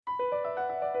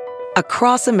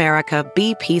Across America,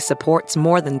 BP supports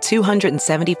more than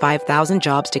 275,000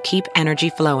 jobs to keep energy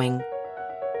flowing.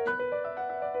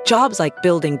 Jobs like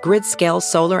building grid-scale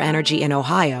solar energy in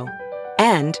Ohio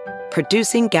and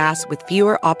producing gas with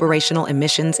fewer operational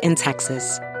emissions in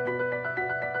Texas.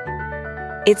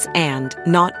 It's and,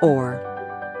 not or.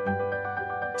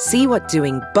 See what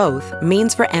doing both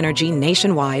means for energy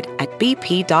nationwide at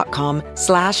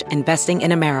bp.com/investing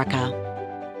in America.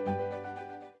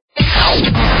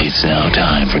 It's now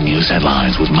time for news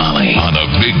headlines with Molly on the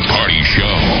Big Party Show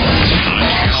on Channel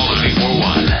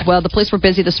 941. Well, the police were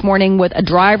busy this morning with a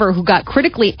driver who got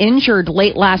critically injured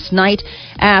late last night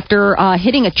after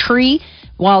hitting a tree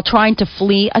while trying to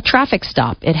flee a traffic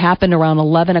stop. It happened around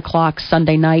 11 o'clock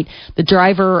Sunday night. The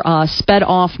driver sped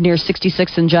off near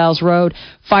 66 and Giles Road.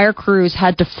 Fire crews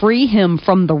had to free him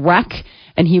from the wreck,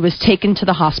 and he was taken to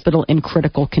the hospital in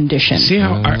critical condition. See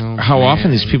how often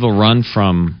these people run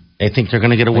from... They think they're going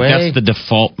to get away? That's the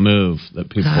default move that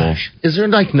people... Gosh. Is there,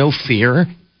 no fear?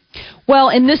 Well,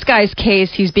 in this guy's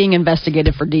case, he's being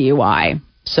investigated for DUI.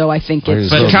 So I think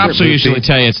it's... But cops will usually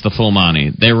tell you it's the full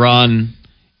Monty. They run...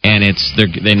 And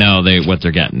they know what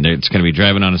they're getting. It's going to be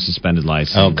driving on a suspended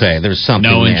license. Okay, there's something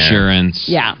No there. insurance.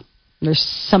 Yeah, there's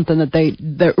something that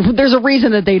there's a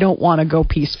reason that they don't want to go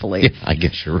peacefully. Yeah, I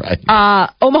guess you're right.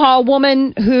 Omaha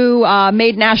woman who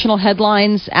made national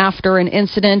headlines after an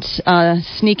incident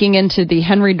sneaking into the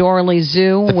Henry Dorley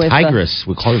Zoo. The tigress.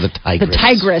 We call her the tigress. The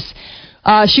tigress.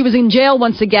 She was in jail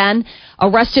once again,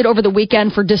 arrested over the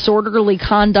weekend for disorderly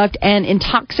conduct and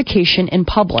intoxication in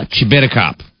public. She bit a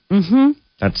cop. Mm-hmm.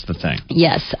 That's the thing.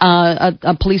 Yes.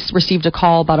 Police received a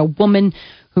call about a woman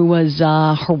who was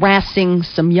harassing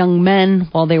some young men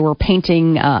while they were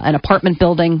painting an apartment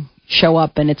building. Show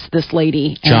up, and it's this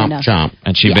lady. Chomp.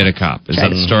 And she bit a cop. Is that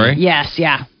the story? Yes,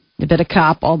 yeah. They bit a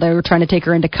cop while they were trying to take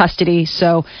her into custody.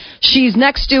 So she's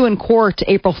next due in court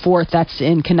April 4th. That's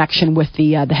in connection with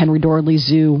the Henry Dorley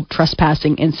Zoo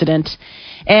trespassing incident.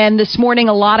 And this morning,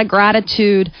 a lot of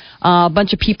gratitude. A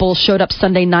bunch of people showed up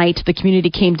Sunday night. The community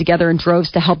came together in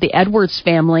droves to help the Edwards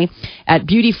family at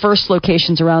Beauty First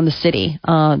locations around the city.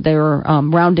 They were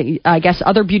rounding, I guess,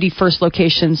 other Beauty First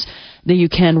locations that you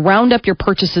can round up your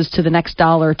purchases to the next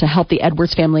dollar to help the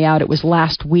Edwards family out. It was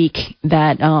last week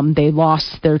that they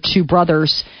lost their two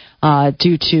brothers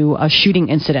due to a shooting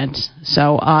incident.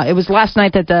 So it was last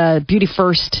night that the Beauty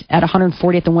First at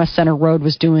 140th and West Center Road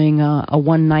was doing a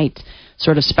one-night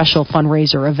sort of special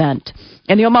fundraiser event.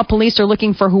 And the Omaha police are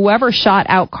looking for whoever shot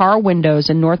out car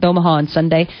windows in North Omaha on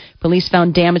Sunday. Police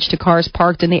found damage to cars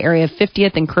parked in the area of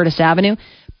 50th and Curtis Avenue.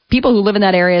 People who live in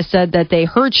that area said that they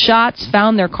heard shots,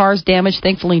 found their cars damaged.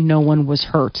 Thankfully, no one was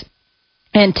hurt.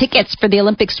 And tickets for the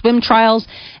Olympic swim trials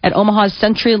at Omaha's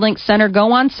CenturyLink Center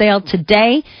go on sale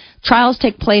today. Trials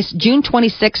take place June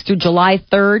 26th through July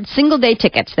 3rd. Single-day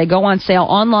tickets, they go on sale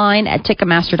online at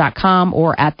Ticketmaster.com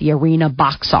or at the arena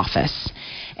box office.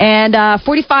 And a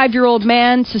 45-year-old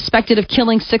man suspected of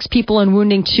killing 6 people and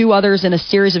wounding 2 others in a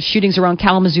series of shootings around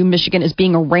Kalamazoo, Michigan, is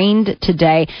being arraigned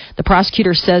today. The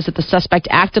prosecutor says that the suspect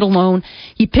acted alone.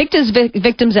 He picked his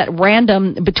victims at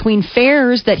random between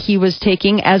fares that he was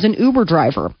taking as an Uber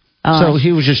driver. So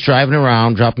he was just driving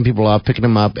around, dropping people off, picking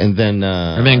them up, and then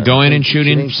going in and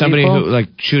shooting somebody people?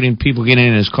 Shooting people getting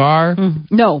in his car?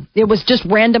 No, it was just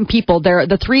random people.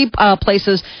 The 3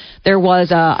 places, there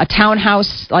was a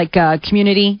townhouse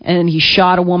community, and he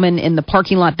shot a woman in the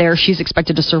parking lot there. She's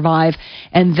expected to survive.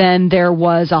 And then there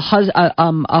was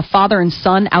a father and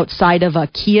son outside of a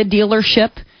Kia dealership.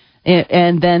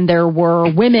 And then there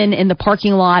were women in the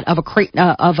parking lot of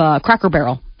a Cracker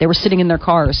Barrel. They were sitting in their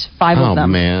cars, 5 of them.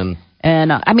 Oh, man.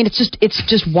 And, it's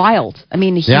just wild. I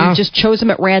mean, he just chose them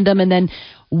at random, and then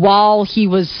while he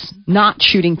was not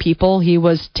shooting people, he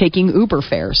was taking Uber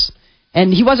fares.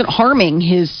 And he wasn't harming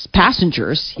his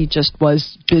passengers. He just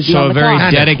was busy on the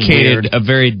clock. A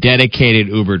very dedicated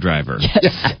Uber driver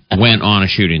went on a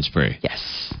shooting spree.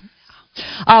 Yes.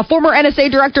 Former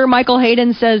NSA Director Michael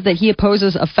Hayden says that he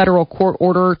opposes a federal court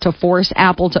order to force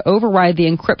Apple to override the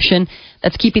encryption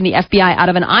that's keeping the FBI out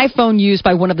of an iPhone used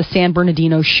by one of the San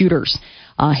Bernardino shooters.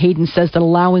 Hayden says that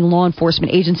allowing law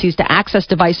enforcement agencies to access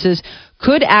devices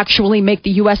could actually make the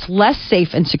U.S. less safe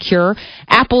and secure.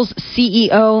 Apple's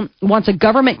CEO wants a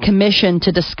government commission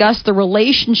to discuss the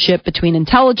relationship between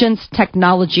intelligence,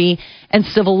 technology, and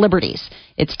civil liberties.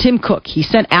 It's Tim Cook. He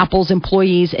sent Apple's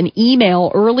employees an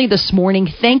email early this morning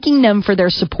thanking them for their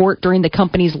support during the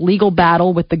company's legal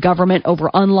battle with the government over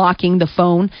unlocking the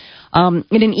phone. In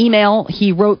an email,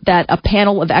 he wrote that a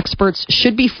panel of experts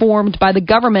should be formed by the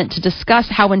government to discuss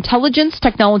how intelligence,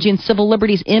 technology, and civil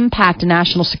liberties impact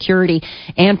national security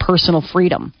and personal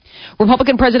freedom.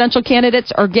 Republican presidential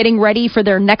candidates are getting ready for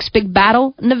their next big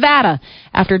battle, Nevada.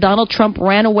 After Donald Trump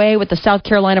ran away with the South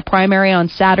Carolina primary on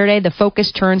Saturday, the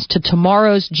focus turns to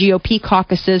tomorrow's GOP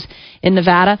caucuses in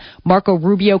Nevada. Marco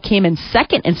Rubio came in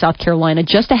second in South Carolina,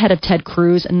 just ahead of Ted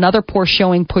Cruz. Another poor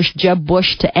showing pushed Jeb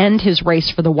Bush to end his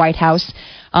race for the White House.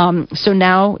 So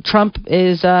now Trump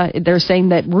is, they're saying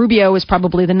that Rubio is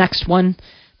probably the next one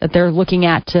that they're looking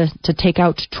at to take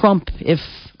out Trump if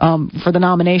for the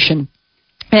nomination.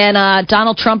 And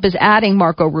Donald Trump is adding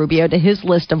Marco Rubio to his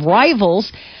list of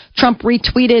rivals. Trump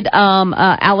retweeted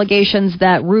allegations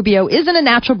that Rubio isn't a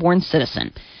natural-born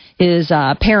citizen. His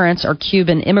parents are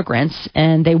Cuban immigrants,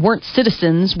 and they weren't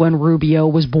citizens when Rubio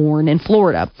was born in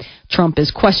Florida. Trump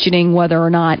is questioning whether or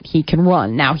not he can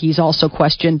run. Now, he's also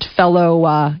questioned fellow,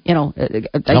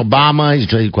 Obama.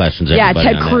 He questions everybody.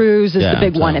 Ted Cruz is the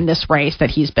big one in this race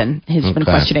that he's been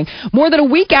questioning. More than a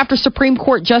week after Supreme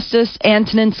Court Justice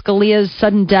Antonin Scalia's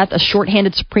sudden death, a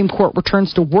shorthanded Supreme Court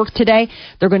returns to work today.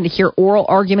 They're going to hear oral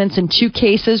arguments in 2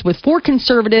 cases with 4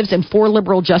 conservatives and 4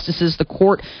 liberal justices. The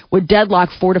court would deadlock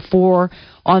 4-4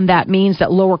 on that means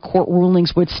that lower court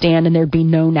rulings would stand and there'd be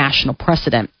no national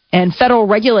precedent. And federal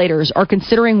regulators are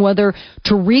considering whether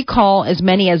to recall as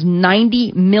many as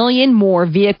 90 million more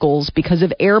vehicles because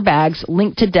of airbags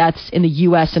linked to deaths in the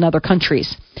U.S. and other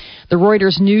countries. The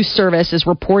Reuters news service is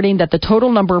reporting that the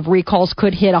total number of recalls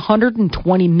could hit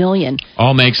 120 million.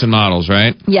 All makes and models,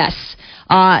 right? Yes.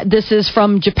 This is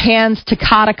from Japan's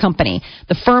Takata company.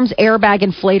 The firm's airbag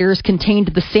inflators contained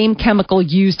the same chemical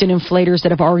used in inflators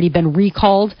that have already been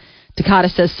recalled. Takata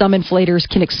says some inflators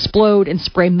can explode and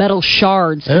spray metal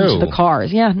shards into the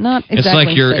cars. Yeah, not exactly. It's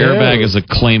like your airbag is a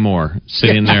claymore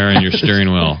sitting there in your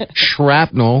steering wheel.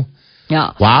 Shrapnel.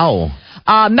 Yeah. Wow.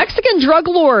 Mexican drug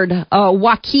lord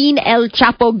Joaquin El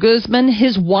Chapo Guzman,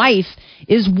 his wife,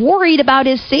 is worried about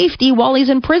his safety while he's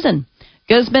in prison.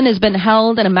 Guzman has been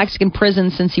held in a Mexican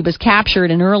prison since he was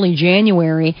captured in early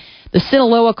January. The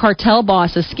Sinaloa cartel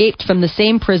boss escaped from the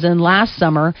same prison last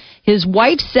summer. His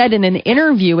wife said in an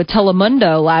interview with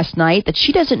Telemundo last night that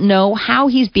she doesn't know how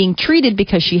he's being treated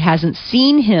because she hasn't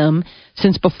seen him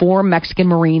since before Mexican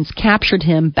Marines captured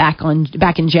him back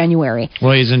in January.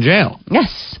 Well, he's in jail.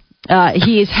 Yes.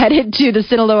 He is headed to the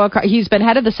Sinaloa. He's been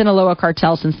head of the Sinaloa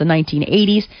cartel since the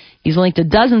 1980s. He's linked to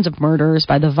dozens of murders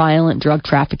by the violent drug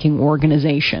trafficking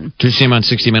organization. Did you see him on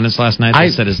 60 Minutes last night? They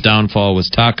said his downfall was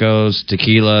tacos,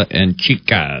 tequila, and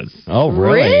chicas. Oh,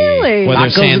 really? Well, they're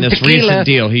Tacos saying and this tequila. recent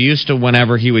deal. He used to,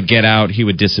 whenever he would get out, he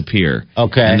would disappear.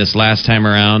 Okay. And this last time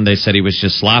around, they said he was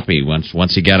just sloppy.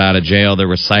 Once he got out of jail, there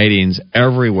were sightings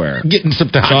everywhere. Getting some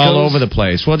tacos. It's all over the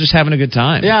place. Well, just having a good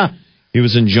time. Yeah. He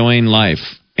was enjoying life.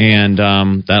 And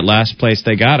that last place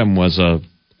they got him was it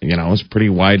was pretty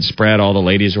widespread. All the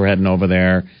ladies were heading over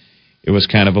there. It was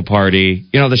kind of a party.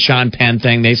 You know, the Sean Penn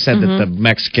thing, they said that the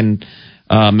Mexican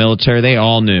military, they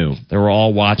all knew. They were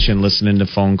all watching, listening to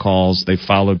phone calls. They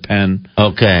followed Penn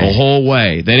the whole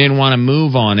way. They didn't want to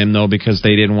move on him, though, because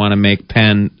they didn't want to make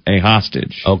Penn a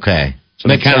hostage. Okay. So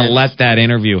they kind of let that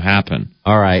interview happen.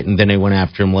 All right, and then they went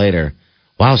after him later.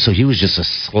 Wow, so he was just a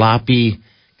sloppy...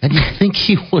 I didn't think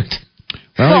he would...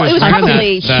 Well, it was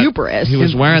probably hubris. He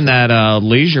was wearing that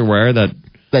leisure wear, that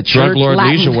drug lord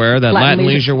leisure wear, that Latin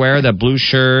leisure wear, that blue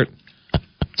shirt.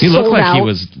 He looked like he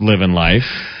was living life.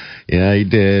 Yeah, he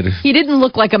did. He didn't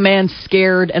look like a man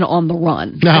scared and on the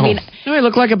run. No. I mean, he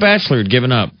looked like a bachelor who'd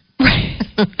given up.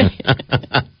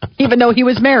 Even though he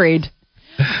was married.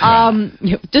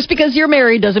 Just because you're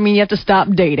married doesn't mean you have to stop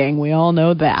dating. We all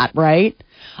know that, right?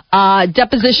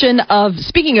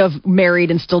 Speaking of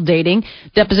married and still dating,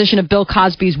 deposition of Bill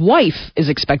Cosby's wife is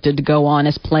expected to go on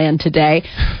as planned today,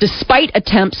 despite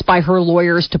attempts by her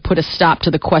lawyers to put a stop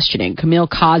to the questioning. Camille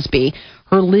Cosby,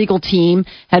 her legal team,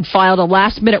 had filed a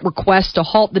last-minute request to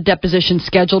halt the deposition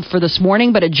scheduled for this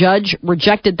morning, but a judge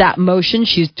rejected that motion.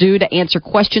 She's due to answer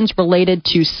questions related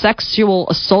to sexual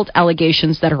assault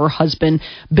allegations that her husband,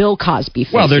 Bill Cosby,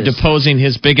 faces. Well, they're deposing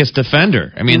his biggest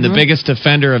offender. I mean, the biggest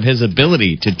offender of his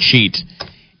ability to cheat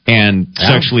and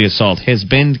sexually assault has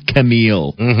been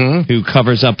Camille, who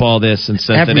covers up all this and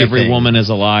says that every woman is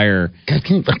a liar. God,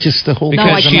 just the whole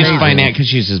because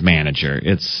she's his manager.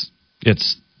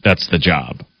 That's the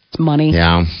job. It's money.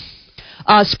 Yeah.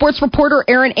 Sports reporter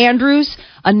Erin Andrews,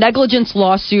 a negligence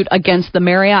lawsuit against the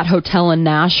Marriott Hotel in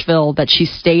Nashville that she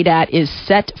stayed at is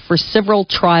set for civil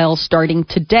trial starting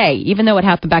today. Even though it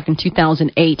happened back in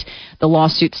 2008, the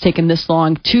lawsuit's taken this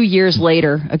long, 2 years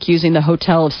later, accusing the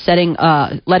hotel of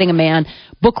letting a man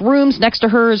book rooms next to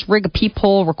hers, rig a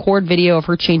peephole, record video of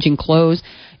her changing clothes.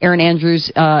 Aaron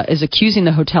Andrews is accusing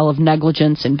the hotel of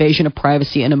negligence, invasion of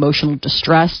privacy, and emotional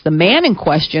distress. The man in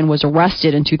question was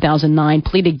arrested in 2009,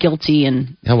 pleaded guilty,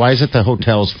 and Now, why is it the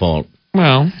hotel's fault?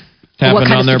 Well, it happened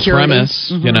kind on of their security?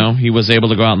 premise. You know, he was able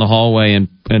to go out in the hallway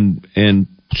and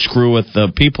screw with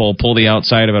the people, pull the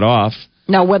outside of it off.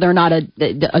 now whether or not a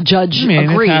judge I mean,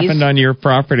 agrees. it happened on your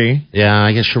property. Yeah,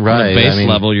 I guess you're right. On the base I mean,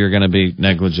 level, you're going to be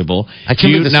negligible. I can't Do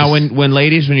you, believe this now, is- when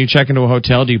ladies, when you check into a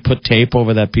hotel, do you put tape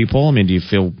over that people? I mean, do you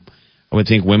feel? I would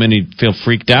think women would feel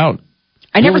freaked out.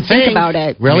 I never would think think. about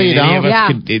it. Really, you I mean, any don't? of us Yeah.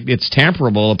 could- it's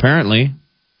tamperable, apparently.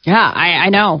 Yeah, I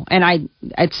know, and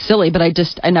it's silly, but I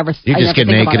never. You I just never get think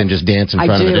naked about and it. just dance in I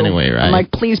front of it do. anyway, right? I'm like,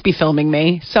 please be filming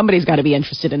me. Somebody's got to be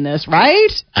interested in this,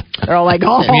 right? They're all like,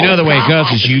 oh, You know the way it goes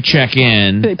God. is you check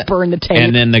in, They burn the tape.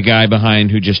 and then the guy behind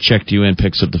who just checked you in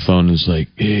picks up the phone and is like,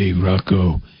 "Hey,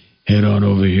 Rocco, head on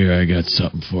over here. I got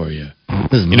something for you."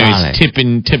 This is You know, Molly.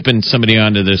 he's tipping somebody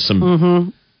onto this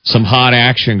some hot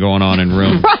action going on in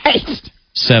room right.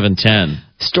 710.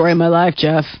 Story of my life,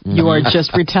 Jeff. You are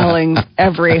just retelling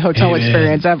every hotel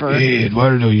experience ever. Hey,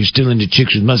 Eduardo, you're still into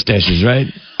chicks with mustaches, right?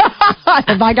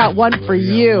 Have I got one for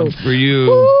you? For you.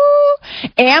 Woo!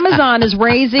 Amazon is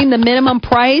raising the minimum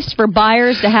price for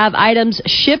buyers to have items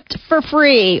shipped for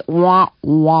free. Wah,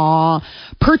 wah.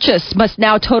 Purchase must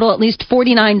now total at least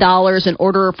 $49 in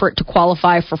order for it to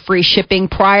qualify for free shipping.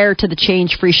 Prior to the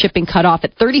change, free shipping cut off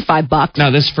at $35.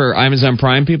 Now, this for Amazon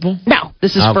Prime people? No,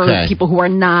 this is for Okay. people who are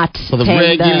not For the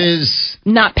paying regulars.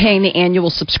 not paying the annual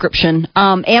subscription.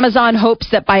 Amazon hopes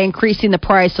that by increasing the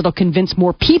price, it'll convince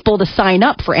more people to sign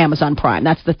up for Amazon Prime.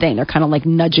 That's the thing. They're kind of like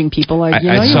nudging people. Like, I you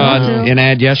want saw to. an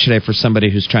ad yesterday for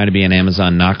somebody who's trying to be an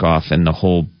Amazon knockoff, and the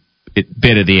whole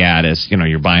bit of the ad is,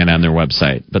 you're buying on their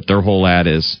website, but their whole ad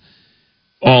is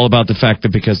all about the fact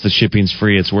that because the shipping's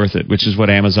free, it's worth it, which is what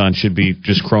Amazon should be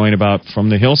just crowing about from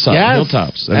the hilltops. Yes,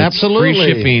 That it's absolutely.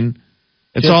 free shipping.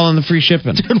 It's all in the free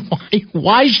shipping.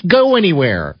 Why go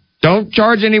anywhere? Don't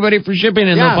charge anybody for shipping,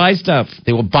 and Yeah. they'll buy stuff.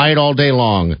 They will buy it all day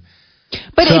long.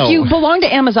 But So- if you belong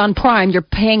to Amazon Prime, you're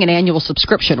paying an annual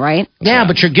subscription, right? Yeah,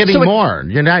 but you're getting So it- more.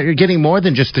 You're getting more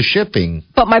than just the shipping.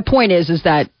 But my point is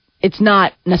that it's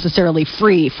not necessarily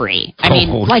free. I mean,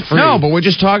 Oh, like free. No, but we're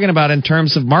just talking about in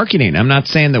terms of marketing. I'm not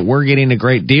saying that we're getting a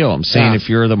great deal. I'm saying Yeah. if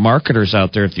you're the marketers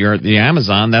out there, if you're at the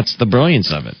Amazon, that's the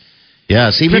brilliance of it.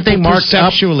 Yes, even if they People marked up.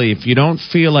 perceptually, if you don't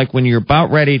feel like when you're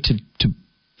about ready to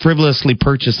frivolously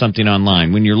purchase something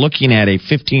online, when you're looking at a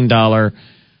 $15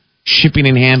 shipping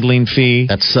and handling fee,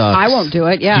 That sucks. I won't do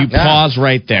it. Yeah. you pause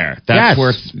right there. That's Yes.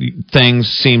 where things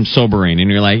seem sobering, and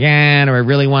you're like, do I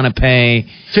really want to pay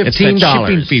It's that $15.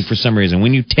 shipping fee for some reason?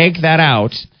 When you take that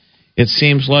out, it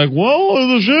seems like, well,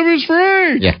 the shipping's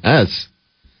free. Yes.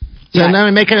 So Yeah. now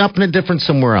make it up in a difference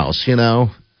somewhere else,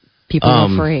 People are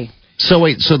free. So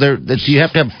wait, so do you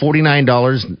have to have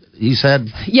 $49? You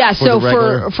said. Yeah, for so the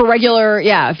regular? for regular,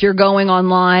 if you're going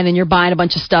online and you're buying a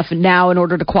bunch of stuff, and now in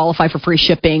order to qualify for free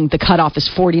shipping, the cutoff is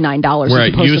 $49 Where as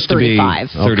it opposed used to to be $35.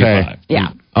 35. Okay. Yeah.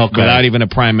 Okay. Without even a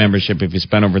Prime membership, if you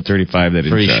spend over 35, they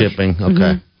didn't Free charge. shipping.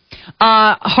 Okay.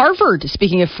 Harvard,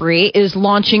 speaking of free, is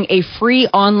launching a free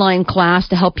online class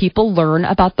to help people learn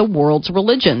about the world's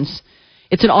religions.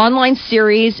 It's an online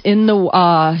series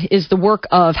is the work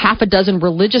of half a dozen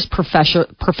religious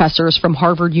professors from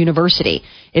Harvard University.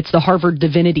 It's the Harvard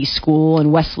Divinity School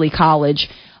and Wesley College.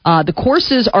 The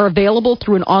courses are available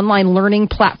through an online learning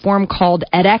platform called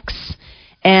edX.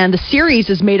 And the series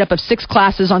is made up of 6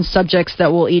 classes on subjects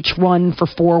that will each run for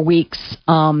 4 weeks.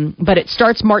 But it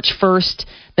starts March 1st.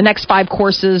 The next 5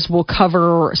 courses will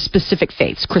cover specific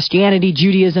faiths: Christianity,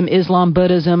 Judaism, Islam,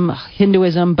 Buddhism,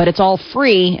 Hinduism. But it's all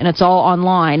free, and it's all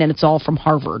online, and it's all from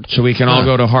Harvard. So we can all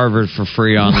go to Harvard for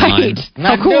free online. Right. How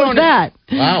Not cool doing is that?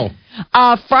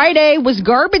 Wow. Friday was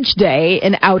garbage day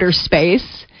in outer space.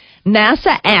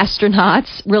 NASA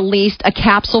astronauts released a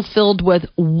capsule filled with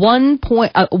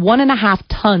 1.5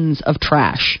 tons of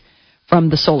trash from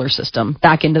the solar system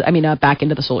back into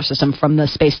the solar system from the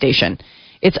space station.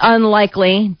 It's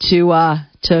unlikely to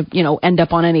end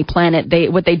up on any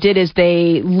planet. What they did is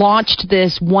they launched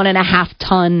this 1.5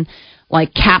 ton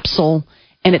capsule,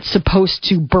 and it's supposed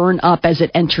to burn up as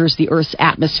it enters the Earth's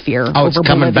atmosphere. Oh, it's over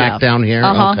coming Bolivia. back down here?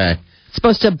 Uh-huh. Okay. It's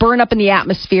supposed to burn up in the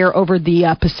atmosphere over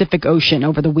the Pacific Ocean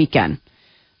over the weekend.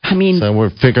 I mean, So we're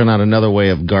figuring out another way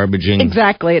of garbaging.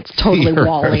 exactly. It's totally the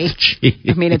Wall-E. Earth. Jeez.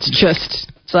 I mean, it's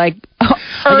like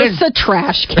Earth's a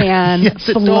trash can. Yes,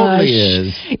 it Flush. totally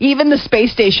is. Even the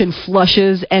space station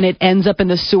flushes, and it ends up in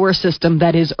the sewer system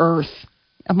that is Earth.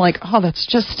 I'm like, that's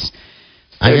just.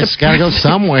 I guess got to go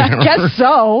somewhere. I guess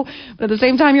so. But at the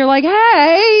same time, you're like,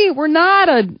 hey, we're not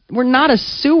a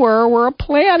sewer. We're a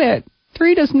planet.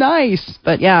 3 is nice.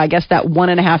 But yeah, I guess that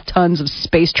 1.5 tons of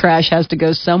space trash has to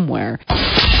go somewhere.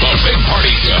 The Big Party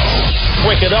Show.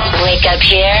 Wake it up. Wake up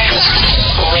here.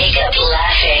 Wake up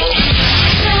laughing.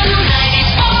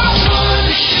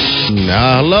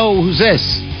 Hello, who's this?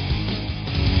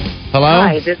 Hello?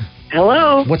 Hi.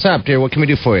 Hello. What's up, dear? What can we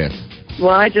do for you?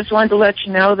 Well, I just wanted to let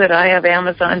you know that I have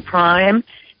Amazon Prime,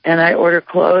 and I order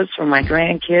clothes for my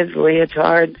grandkids,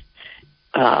 leotards,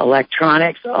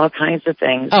 electronics, all kinds of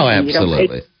things. Oh, And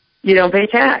absolutely. You don't pay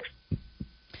tax.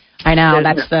 I know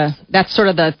that's sort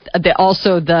of the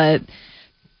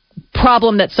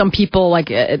problem that some people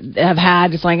have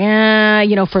had. It's like,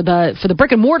 for the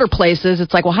brick and mortar places,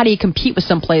 it's like, well, how do you compete with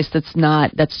some place that's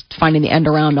finding the end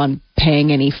around on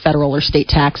paying any federal or state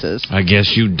taxes? I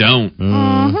guess you don't.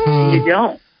 Mm-hmm. You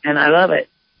don't, and I love it.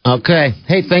 Okay.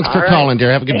 Hey, thanks for calling,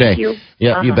 dear. Have a good day. Thank you.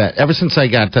 Yeah, you bet. Ever since I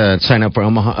got signed up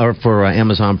for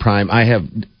Amazon Prime,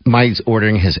 my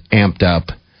ordering has amped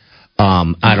up.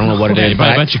 I don't know what it is. You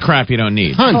buy a bunch of crap you don't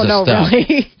need. Tons of stuff.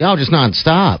 Really? No, just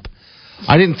nonstop.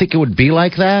 I didn't think it would be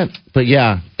like that, but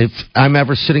yeah, if I'm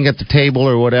ever sitting at the table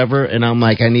or whatever, and I'm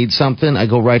like, I need something, I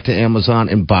go right to Amazon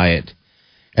and buy it,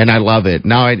 and I love it.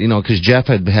 Now because Jeff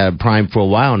had Prime for a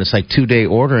while, and it's like 2-day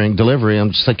ordering delivery.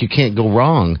 I'm just like, you can't go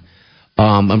wrong.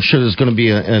 I'm sure there's going to be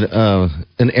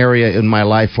an area in my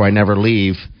life where I never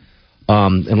leave,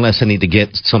 unless I need to get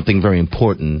something very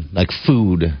important like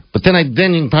food. But then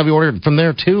you can probably order it from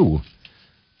there too.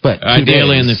 But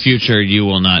ideally, in the future, you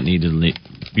will not need to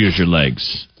use your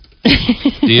legs.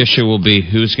 The issue will be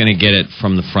who's going to get it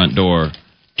from the front door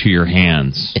to your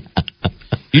hands.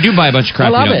 You do buy a bunch of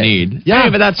crap you don't need. Yeah,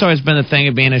 but that's always been the thing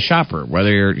of being a shopper.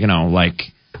 Whether you're,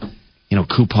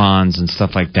 coupons and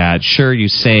stuff like that. Sure, you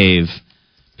save.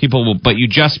 People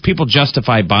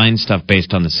justify buying stuff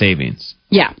based on the savings.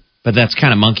 Yeah. But that's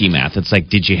kind of monkey math. It's like,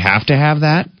 did you have to have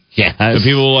that? Yes. So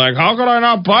people are like, how could I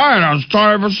not buy it? I was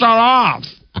 20% off.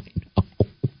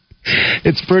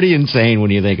 It's pretty insane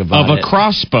when you think about it. Of a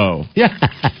crossbow. Yeah.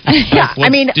 Yeah.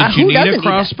 Did you need a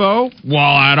crossbow? Well,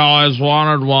 I'd always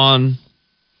wanted one.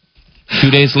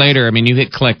 2 days later, you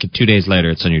hit click, 2 days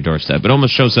later, it's on your doorstep. It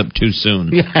almost shows up too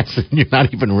soon. Yes, and you're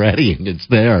not even ready, and it's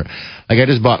there. Like, I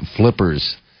just bought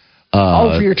flippers.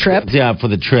 For your trip? Yeah, for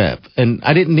the trip. And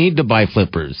I didn't need to buy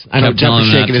flippers. I know Kept Jeff telling was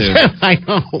him shaking that his too. head. I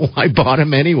know. I bought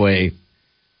them anyway.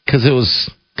 Because it was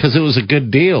a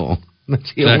good deal.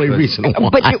 That's the only reason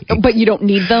why. But you don't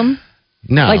need them?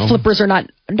 No. Like flippers are not...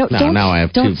 No, now I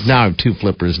have two. Now I have 2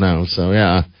 flippers now, so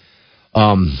yeah.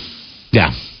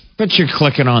 Yeah. But you're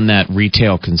clicking on that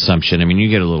retail consumption. You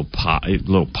get a little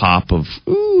pop of,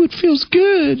 ooh, it feels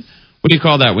good. What do you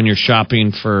call that when you're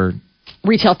shopping for...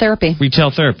 Retail therapy.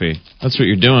 Retail therapy. That's what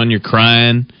you're doing. You're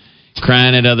crying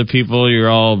at other people. You're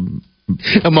all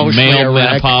emotionally male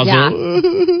erect. menopausal. Yeah.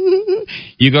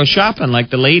 You go shopping like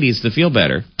the ladies to feel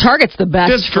better. Target's the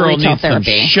best This for girl retail needs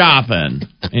therapy. some shopping.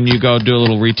 And you go do a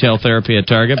little retail therapy at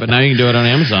Target, but now you can do it on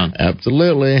Amazon.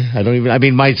 Absolutely.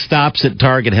 My stops at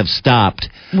Target have stopped.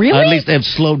 Really? At least they've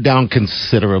slowed down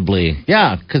considerably.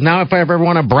 Yeah, because now if I ever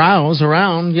want to browse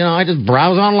around, I just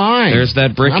browse online. There's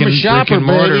that brick I'm a shopper, and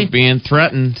mortar baby. being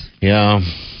threatened. Yeah.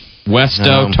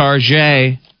 Westo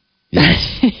Target.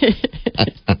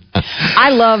 I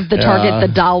love the Target,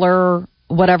 the dollar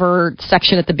whatever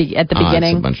section at the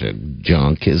beginning. It's a bunch of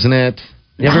junk, isn't it?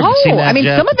 You ever No, seen that,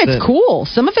 Jeff? some of it's cool.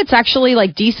 Some of it's actually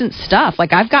decent stuff.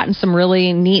 Like I've gotten some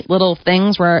really neat little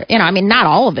things where, not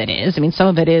all of it is. Some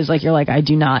of it is you're like, I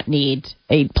do not need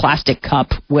a plastic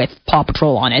cup with Paw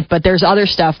Patrol on it. But there's other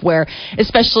stuff where,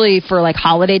 especially for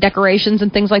holiday decorations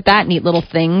and things like that, neat little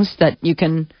things that you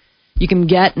can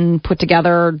get and put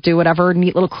together, do whatever,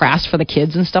 neat little crafts for the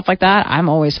kids and stuff like that. I'm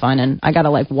always fun, and I gotta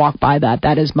walk by that.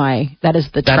 That is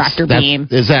the tractor beam.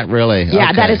 Is that really? Yeah,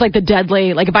 okay. that is the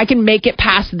deadly. If I can make it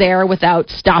past there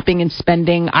without stopping and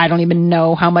spending, I don't even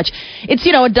know how much. It's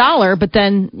 $1, but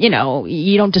then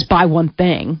you don't just buy one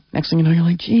thing. Next thing you know, you're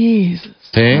like, Jesus,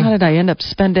 how did I end up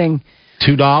spending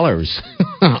 $2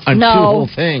 on 2 whole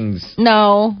things?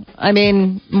 No,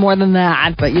 more than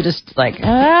that. But you just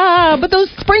but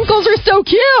those sprinkles are so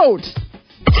cute.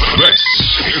 This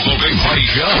is the Big Party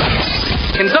Show.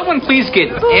 Can someone please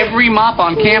get every mop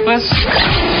on campus?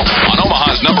 On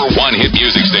Omaha's #1 hit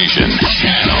music station.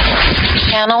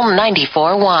 Channel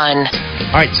 94.1. All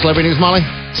right, celebrity news, Molly.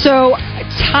 So,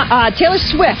 Taylor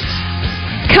Swift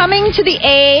coming to the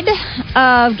aid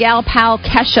of gal pal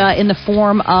Kesha in the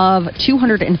form of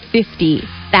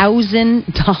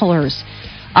 $250,000.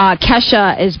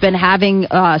 Kesha has been having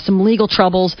some legal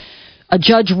troubles A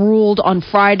judge ruled on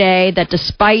Friday that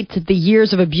despite the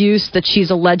years of abuse that she's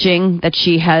alleging that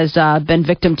she has been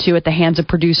victim to at the hands of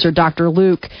producer Dr.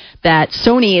 Luke, that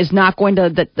Sony is not going to,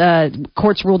 that the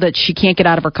courts ruled that she can't get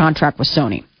out of her contract with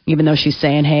Sony, even though she's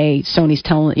saying, hey, Sony's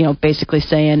telling, basically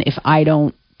saying if I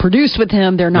don't produce with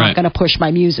him, they're not going to push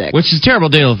my music. Which is a terrible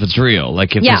deal if it's real,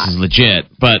 like if this is legit,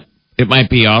 but it might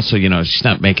be also, she's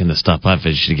not making the stuff up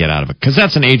as she get out of it. Because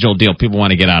that's an age-old deal. People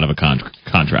want to get out of a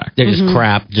contract. They're just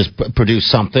crap. Just produce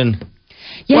something.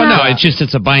 Yeah. Well, no,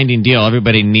 it's a binding deal.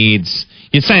 Everybody needs...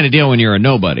 You sign a deal when you're a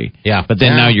nobody. Yeah. But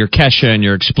then now you're Kesha and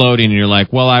you're exploding and you're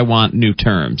like, well, I want new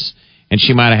terms. And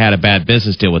she might have had a bad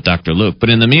business deal with Dr. Luke. But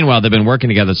in the meanwhile, they've been working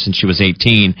together since she was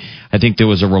 18. I think there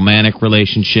was a romantic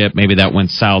relationship. Maybe that went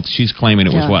south. She's claiming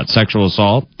it was, sexual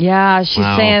assault? Yeah, she's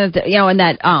saying that, and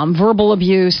that verbal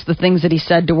abuse, the things that he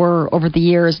said to her over the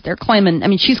years, they're claiming,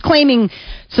 she's claiming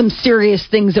some serious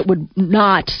things that would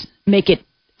not make it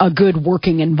a good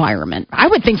working environment. I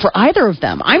would think for either of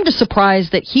them. I'm just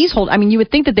surprised that he's you would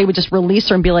think that they would just release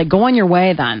her and be like, go on your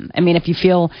way then. If you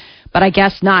feel... But I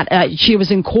guess not. She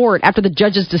was in court. After the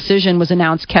judge's decision was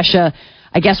announced, Kesha,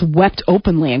 I guess, wept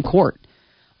openly in court.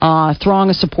 Throng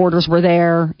of supporters were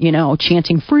there,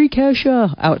 chanting, free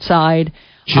Kesha, outside.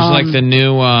 She's like the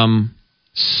new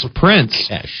Prince.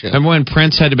 Kesha. Remember when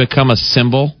Prince had to become a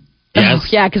symbol? Yes.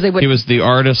 Yeah, because they would... He was the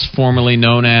artist formerly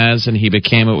known as, and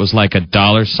it was like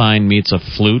a $sign meets a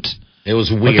flute. It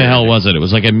was weird. What the hell was it? It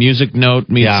was like a music note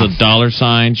meets a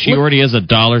 $sign. She already has a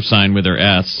 $sign with her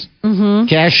S. Mm-hmm.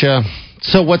 Kesha.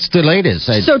 So what's the latest?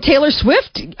 So Taylor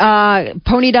Swift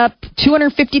ponied up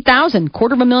 $250,000,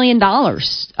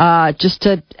 $250,000, just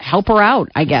to help her out,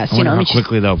 I guess. I wonder how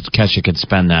quickly, though, Kesha could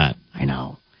spend that. I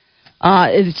know.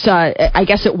 I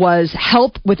guess it was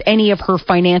help with any of her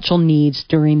financial needs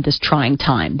during this trying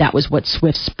time. That was what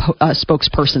Swift's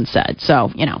spokesperson said. So,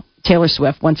 Taylor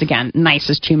Swift, once again,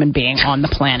 nicest human being on the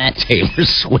planet. Taylor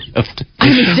Swift.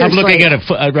 Seriously. I'm looking at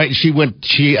it. Right,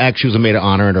 she actually was a maid of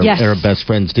honor at her best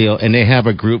friend's deal, and they have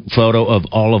a group photo of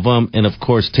all of them. And of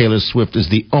course, Taylor Swift is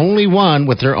the only one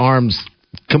with her arms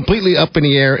completely up in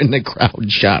the air in the crowd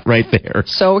shot right there.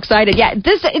 So excited. Yeah, it's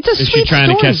a sweet story. Is she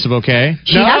trying to catch the bouquet?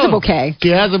 She has a bouquet. She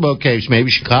has a bouquet. Maybe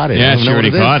she caught it. Yeah, she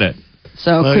already caught it.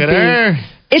 So look at her.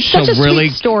 It's such a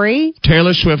sweet story.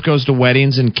 Taylor Swift goes to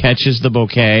weddings and catches the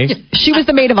bouquet. She was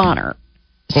the maid of honor.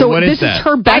 So what is that? Is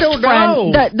her best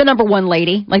friend, the number one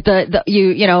lady. Like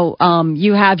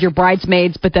you have your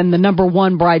bridesmaids, but then the number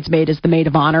one bridesmaid is the maid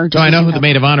of honor. I know who the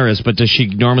maid of honor is, but does she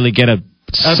normally get a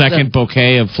second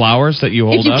bouquet of flowers that you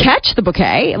hold up? If you catch the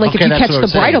bouquet, if you catch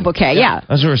the bridal bouquet, yeah.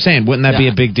 That's what we're saying. Wouldn't that be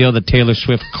a big deal that Taylor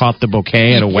Swift caught the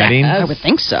bouquet at a wedding? I would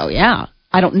think so, yeah.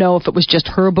 I don't know if it was just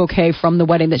her bouquet from the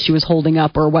wedding that she was holding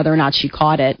up or whether or not she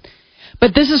caught it.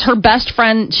 But this is her best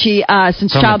friend. She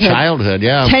since from childhood,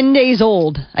 yeah. 10 days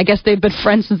old. I guess they've been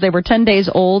friends since they were 10 days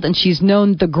old, and she's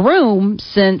known the groom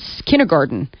since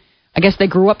kindergarten. I guess they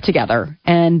grew up together,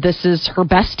 and this is her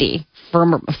bestie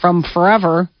from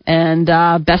forever. And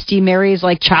bestie marries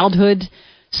like childhood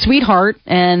sweetheart,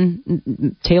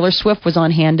 and Taylor Swift was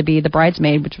on hand to be the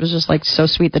bridesmaid, which was just like so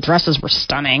sweet. The dresses were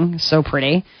stunning, so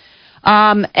pretty.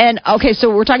 And okay, so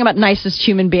we're talking about nicest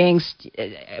human beings.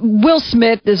 Will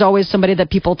Smith is always somebody that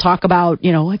people talk about,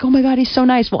 like, oh my God, he's so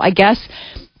nice. Well, I guess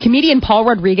comedian Paul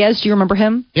Rodriguez, do you remember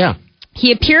him? Yeah.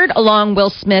 He appeared along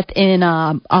Will Smith in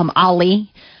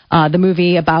Ali, the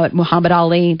movie about Muhammad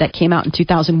Ali that came out in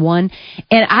 2001.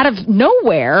 And out of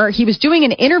nowhere, he was doing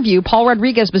an interview. Paul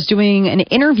Rodriguez was doing an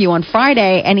interview on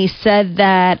Friday, and he said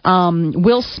that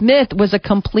Will Smith was a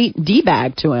complete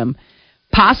D-bag to him.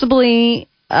 Possibly...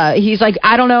 he's like,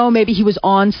 I don't know, maybe he was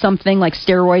on something like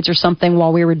steroids or something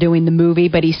while we were doing the movie,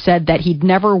 but he said that he'd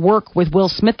never work with Will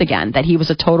Smith again, that he was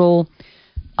a total,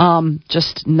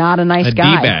 just not a nice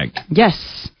guy. A D-bag.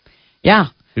 Yes. Yeah.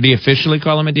 Did he officially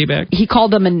call him a D-bag? He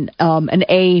called him an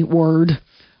A word.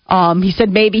 He said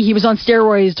maybe he was on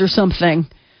steroids or something.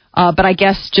 But I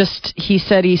guess he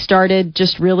said he started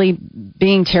just really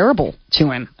being terrible to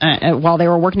him while they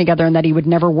were working together, and that he would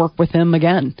never work with him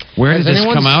again. Where did this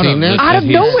come out of? Out of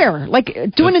nowhere.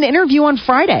 Like doing an interview on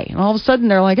Friday. And all of a sudden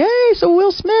they're like, hey, so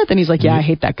Will Smith. And he's like, yeah, I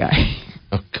hate that guy.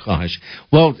 Oh, gosh.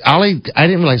 Well, I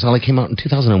didn't realize Ali came out in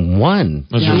 2001.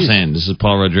 That's what I'm saying. This is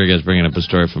Paul Rodriguez bringing up a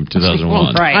story from 2001.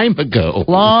 Long time ago.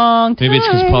 Long time. Maybe it's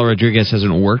because Paul Rodriguez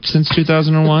hasn't worked since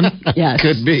 2001? Yes.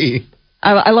 Could be.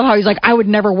 I love how he's like, I would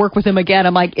never work with him again.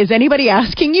 I'm like, is anybody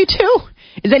asking you to?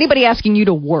 Is anybody asking you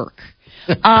to work?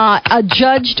 A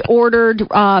judge ordered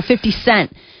 50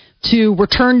 Cent to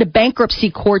return to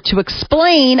bankruptcy court to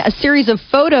explain a series of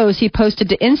photos he posted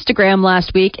to Instagram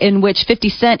last week in which 50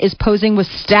 Cent is posing with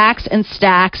stacks and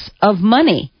stacks of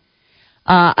money.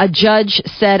 A judge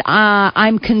said,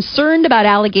 I'm concerned about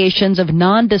allegations of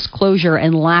non-disclosure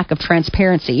and lack of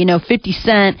transparency. You know, 50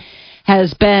 Cent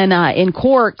has been in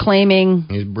court claiming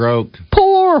he's broke.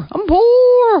 I'm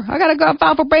poor. I got to go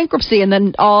file for bankruptcy. And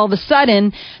then all of a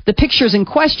sudden, the pictures in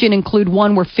question include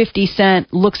one where 50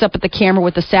 Cent looks up at the camera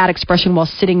with a sad expression while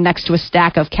sitting next to a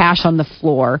stack of cash on the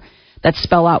floor that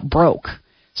spell out broke.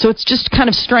 So it's just kind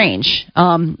of strange.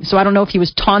 So I don't know if he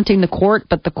was taunting the court,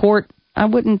 but the court, I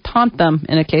wouldn't taunt them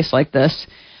in a case like this.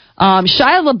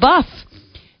 Shia LaBeouf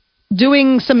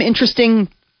doing some interesting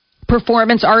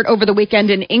performance art over the weekend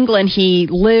in England. He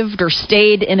lived or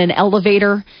stayed in an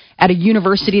elevator at a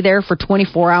university there for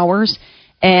 24 hours.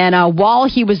 And while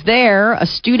he was there, a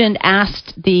student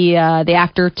asked the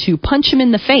actor to punch him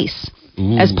in the face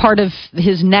as part of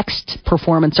his next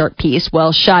performance art piece.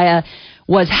 Well, Shia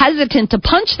was hesitant to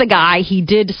punch the guy. He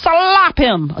did slap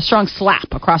him, a strong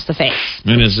slap across the face.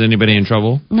 And is anybody in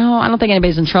trouble? No, I don't think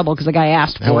anybody's in trouble because the guy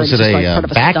asked for it. Was it a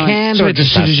backhand or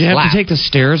just did you have to take the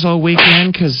stairs all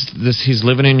weekend because he's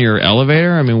living in your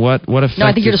elevator? I mean, what effect? No,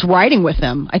 I think you're just riding with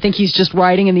him. I think he's just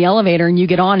riding in the elevator, and you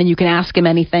get on, and you can ask him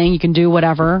anything. You can do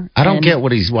whatever. I don't get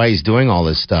why he's doing all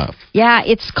this stuff. Yeah,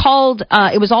 it's called,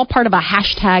 it was all part of a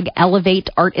hashtag Elevate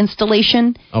art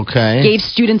installation. Okay. Gave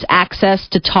students access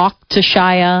to talk to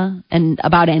Shia and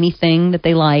about anything that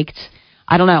they liked.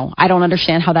 I don't know. I don't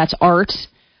understand how that's art,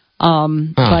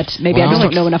 but maybe I just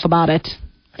don't know enough about it.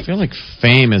 I feel like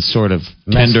fame is sort of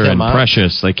tender and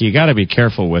precious. Like, you got to be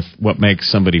careful with what makes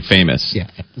somebody famous. Yes.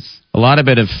 A lot of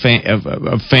it of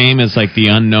fame is like the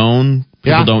unknown.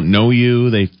 People don't know you.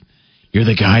 You're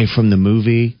the guy from the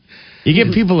movie. You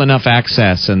give people enough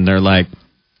access, and they're like,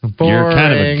 you're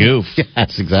kind of a goof.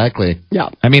 Yes, exactly. Yeah.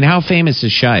 I mean, how famous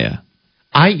is Shia?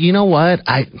 You know what?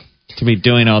 To be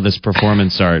doing all this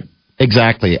performance art.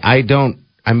 Exactly.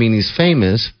 He's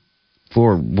famous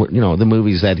for, the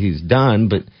movies that he's done,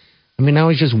 but, now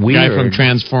he's just weird. Guy from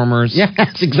Transformers.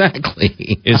 Yes,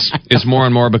 exactly. is more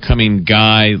and more becoming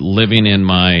guy living in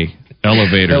my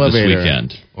elevator this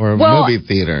weekend. Or a movie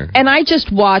theater. And I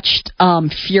just watched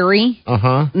Fury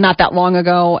not that long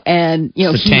ago, and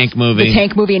the tank movie. The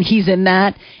tank movie, and he's in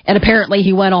that. And apparently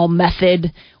he went all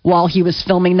method while he was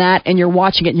filming that, and you're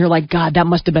watching it, and you're like, God, that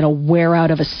must have been a wear out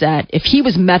of a set. If he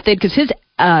was method, because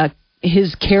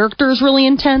his character is really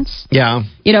intense. Yeah.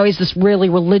 He's this really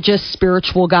religious,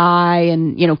 spiritual guy,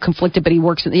 and conflicted, but he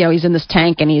works. He's in this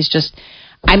tank, and he's just.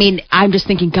 I'm just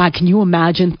thinking, God, can you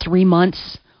imagine 3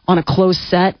 months on a closed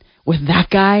set with that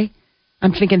guy?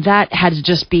 I'm thinking that had to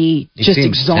just be just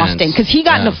exhausting. Because he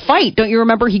got in a fight. Don't you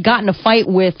remember? He got in a fight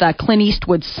with Clint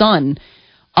Eastwood's son,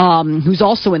 who's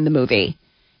also in the movie.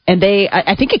 And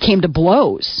I think it came to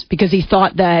blows because he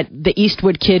thought that the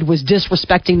Eastwood kid was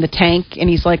disrespecting the tank. And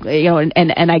he's like,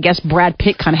 and I guess Brad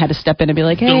Pitt kind of had to step in and be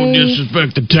like, hey. Don't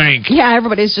disrespect the tank. Yeah,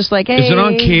 everybody's just like, hey. Is it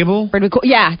on cable?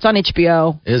 Yeah, it's on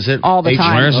HBO. Is it? All the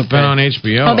time. Where's it been on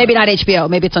HBO? Oh, maybe not HBO.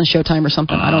 Maybe it's on Showtime or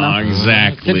something. I don't know.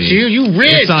 Exactly. It's you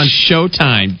rich. It's on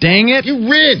Showtime. Dang it. You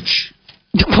rich.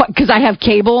 What, because I have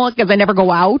cable? Because I never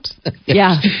go out?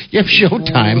 Yeah. You have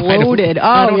Showtime. Loaded.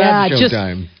 I don't yeah. have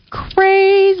Showtime. Just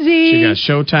crazy. She got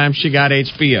Showtime. She got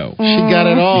HBO. She got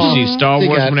it all. She sees Star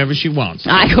Wars whenever she wants.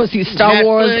 I go see Star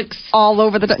Wars all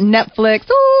over the Netflix.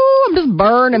 Ooh, I'm just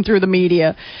burning through the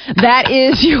media. That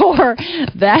is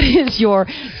your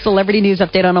celebrity news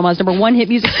update on Omaha's number one hit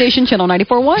music station, Channel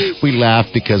 94.1. We laughed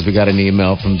because we got an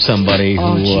email from somebody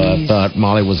who thought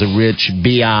Molly was a rich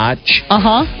biatch.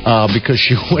 Because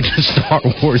she went to Star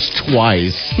Wars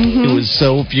twice. It was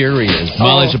so furious.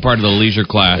 Molly's a part of the leisure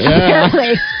class.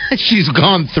 Apparently. She's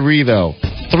gone 3, though.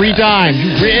 3 times.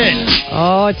 You rich.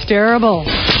 Oh, it's terrible.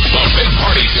 The Big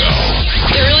Party Show.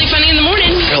 They're really funny in the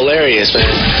morning. Hilarious,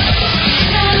 man.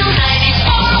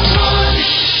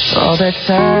 All the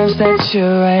times that you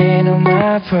rain on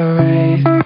my parade.